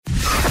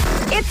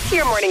It's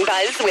your Morning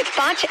Buzz with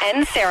Foch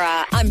and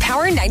Sarah on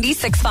Power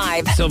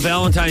 96.5. So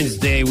Valentine's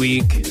Day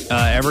week,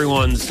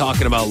 everyone's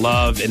talking about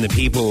love, and the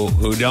people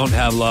who don't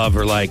have love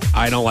are like,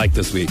 I don't like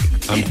this week.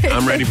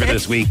 I'm ready for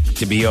this week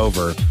to be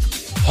over.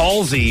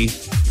 Halsey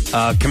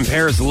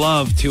compares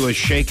love to a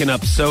shaken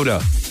up soda.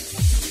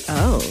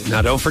 Oh.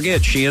 Now, don't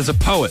forget, she is a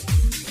poet.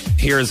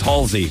 Here's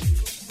Halsey.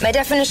 My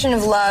definition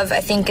of love,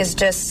 I think, is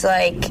just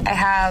like I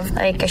have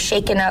like a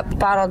shaken up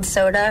bottled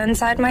soda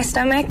inside my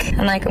stomach,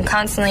 and like I'm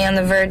constantly on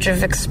the verge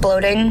of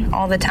exploding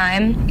all the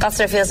time. That's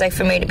what it feels like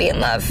for me to be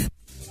in love.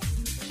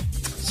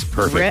 It's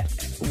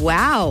perfect.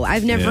 Wow,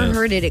 I've never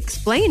heard it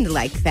explained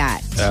like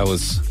that. That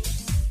was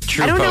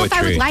true poetry. I don't know if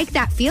I would like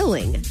that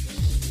feeling.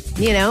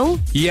 You know?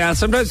 Yeah,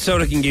 sometimes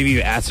soda can give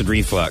you acid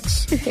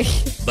reflux.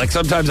 Like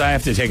sometimes I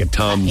have to take a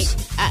Tums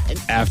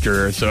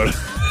after soda.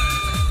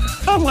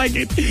 I'm like,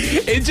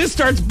 it just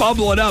starts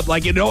bubbling up.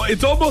 Like, you know,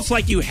 it's almost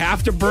like you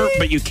have to burp,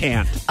 but you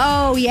can't.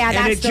 Oh, yeah,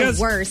 that's the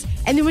worst.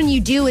 And then when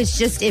you do,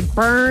 it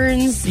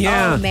burns.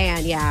 Yeah. Oh,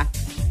 man, yeah.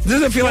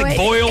 Doesn't it feel like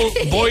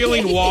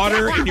boiling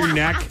water in your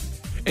neck?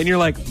 And you're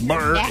like,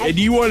 burr, and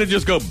you want to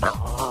just go,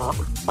 burr,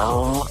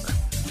 burr,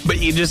 but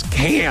you just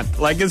can't.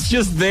 Like, it's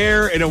just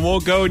there, and it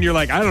won't go, and you're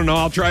like, I don't know,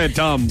 I'll try a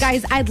Tums.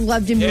 Guys, I'd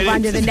love to move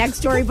on to the next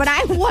story, but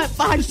I want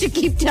Foch to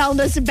keep telling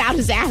us about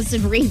his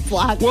acid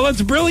reflux. Well,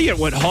 it's brilliant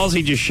what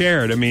Halsey just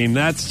shared. I mean,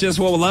 that's just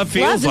what love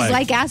feels like. Love is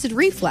like acid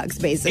reflux,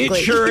 basically.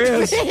 It sure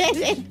is.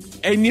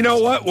 And you know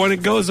what? When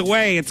it goes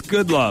away, it's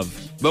good love.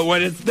 But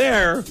when it's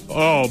there,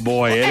 oh,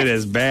 boy, it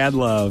is bad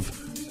love.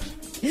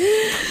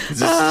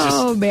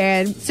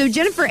 Man. So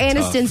Jennifer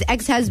Aniston's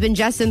ex-husband,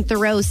 Justin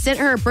Theroux, sent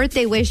her a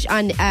birthday wish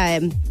on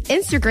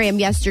Instagram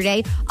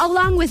yesterday,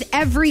 along with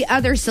every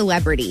other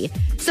celebrity.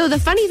 So the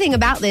funny thing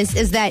about this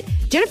is that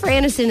Jennifer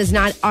Aniston is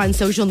not on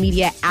social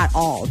media at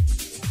all.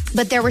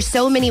 But there were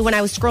so many, when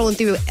I was scrolling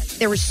through,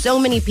 there were so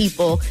many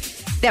people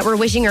that were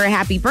wishing her a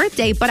happy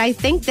birthday. But I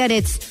think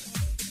it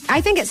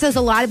says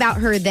a lot about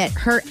her that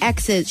her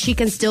exes, she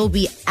can still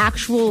be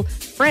actual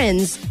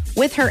friends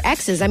with her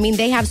exes. I mean,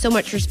 they have so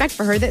much respect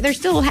for her that they're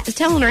still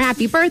telling her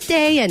happy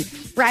birthday, and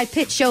Brad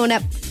Pitt showing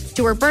up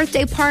to her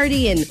birthday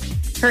party, and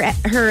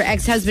her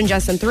ex-husband,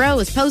 Justin Theroux,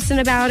 was posting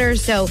about her.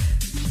 So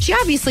she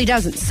obviously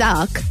doesn't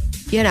suck,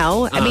 you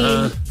know? I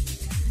mean...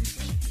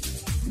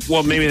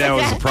 Well, maybe that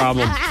was the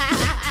problem.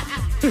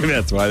 Maybe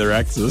that's why they're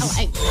exes.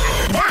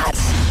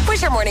 That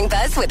was your Morning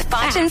Buzz with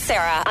Foch and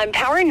Sarah on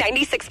Power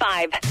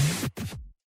 96.5.